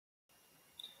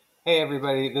Hey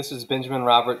everybody, this is Benjamin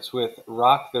Roberts with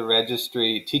Rock the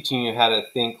Registry, teaching you how to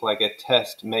think like a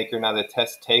test maker, not a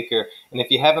test taker. And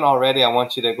if you haven't already, I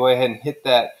want you to go ahead and hit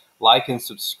that like and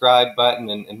subscribe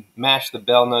button and mash the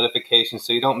bell notification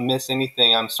so you don't miss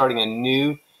anything. I'm starting a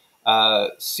new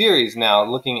series now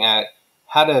looking at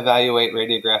how to evaluate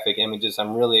radiographic images.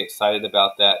 I'm really excited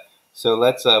about that. So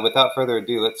let's, without further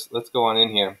ado, let's go on in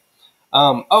here.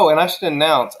 Oh, and I should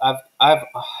announce, I've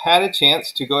had a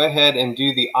chance to go ahead and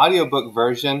do the audiobook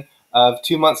version of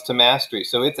 2 Months to Mastery.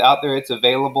 So it's out there, it's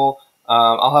available.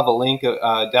 I'll have a link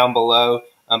down below,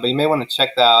 but you may want to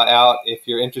check that out if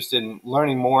you're interested in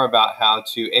learning more about how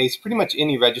to ace pretty much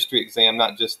any registry exam,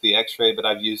 not just the X-ray, but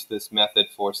I've used this method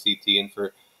for CT and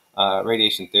for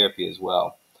radiation therapy as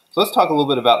well. So let's talk a little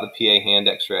bit about the PA hand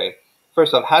X-ray.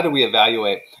 First off, how do we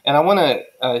evaluate? And I want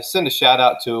to send a shout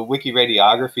out to Wiki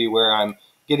Radiography, where I'm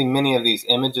getting many of these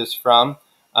images from.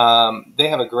 They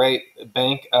have a great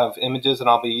bank of images, and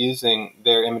I'll be using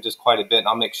their images quite a bit. And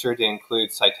I'll make sure to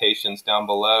include citations down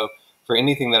below for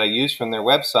anything that I use from their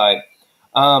website.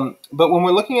 But when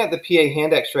we're looking at the PA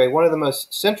hand X-ray, one of the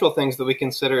most central things that we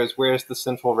consider is where does the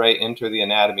central ray enter the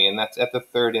anatomy, and that's at the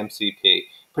third MCP.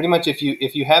 Pretty much, if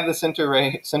you have the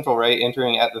central ray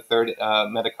entering at the third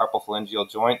metacarpal phalangeal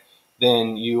joint,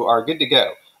 then you are good to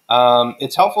go.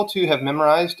 It's helpful to have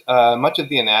memorized much of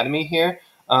the anatomy here,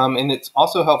 and it's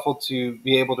also helpful to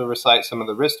be able to recite some of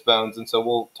the wrist bones, and so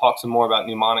we'll talk some more about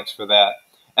mnemonics for that.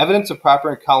 Evidence of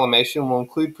proper collimation will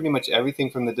include pretty much everything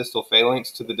from the distal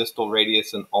phalanx to the distal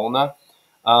radius and ulna.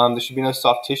 There should be no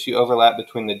soft tissue overlap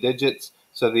between the digits,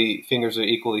 so the fingers are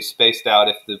equally spaced out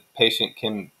if the patient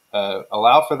can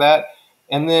allow for that.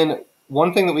 And then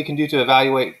one thing that we can do to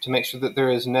evaluate to make sure that there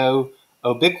is no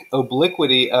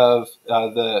obliquity of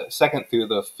the second through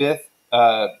the fifth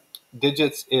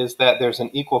digits is that there's an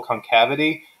equal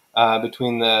concavity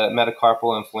between the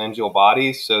metacarpal and phalangeal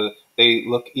bodies, so they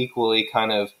look equally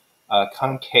kind of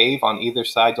concave on either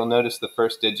side. You'll notice the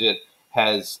first digit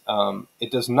has, it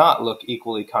does not look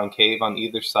equally concave on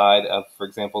either side of, for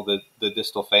example, the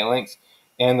distal phalanx.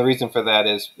 And the reason for that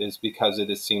is because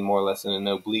it is seen more or less in an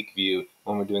oblique view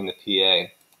when we're doing the PA.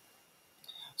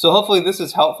 So hopefully this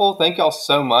is helpful. Thank y'all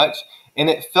so much. And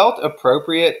it felt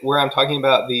appropriate where I'm talking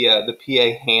about the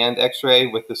PA hand X-ray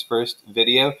with this first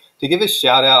video to give a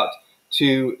shout out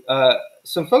to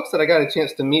some folks that I got a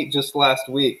chance to meet just last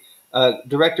week.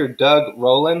 Director Doug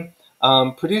Rowland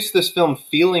produced this film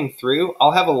Feeling Through.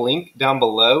 I'll have a link down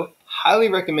below. Highly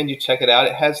recommend you check it out.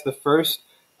 It has the first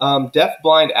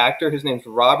deaf-blind actor. His name's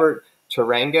Robert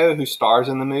Tarango, who stars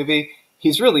in the movie.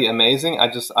 He's really amazing.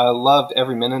 I loved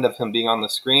every minute of him being on the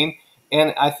screen.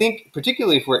 And I think,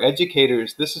 particularly if we're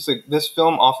educators, this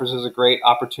film offers us a great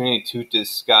opportunity to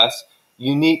discuss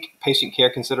unique patient care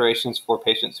considerations for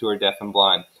patients who are deaf and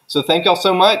blind. So thank y'all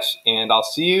so much, and I'll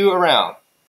see you around.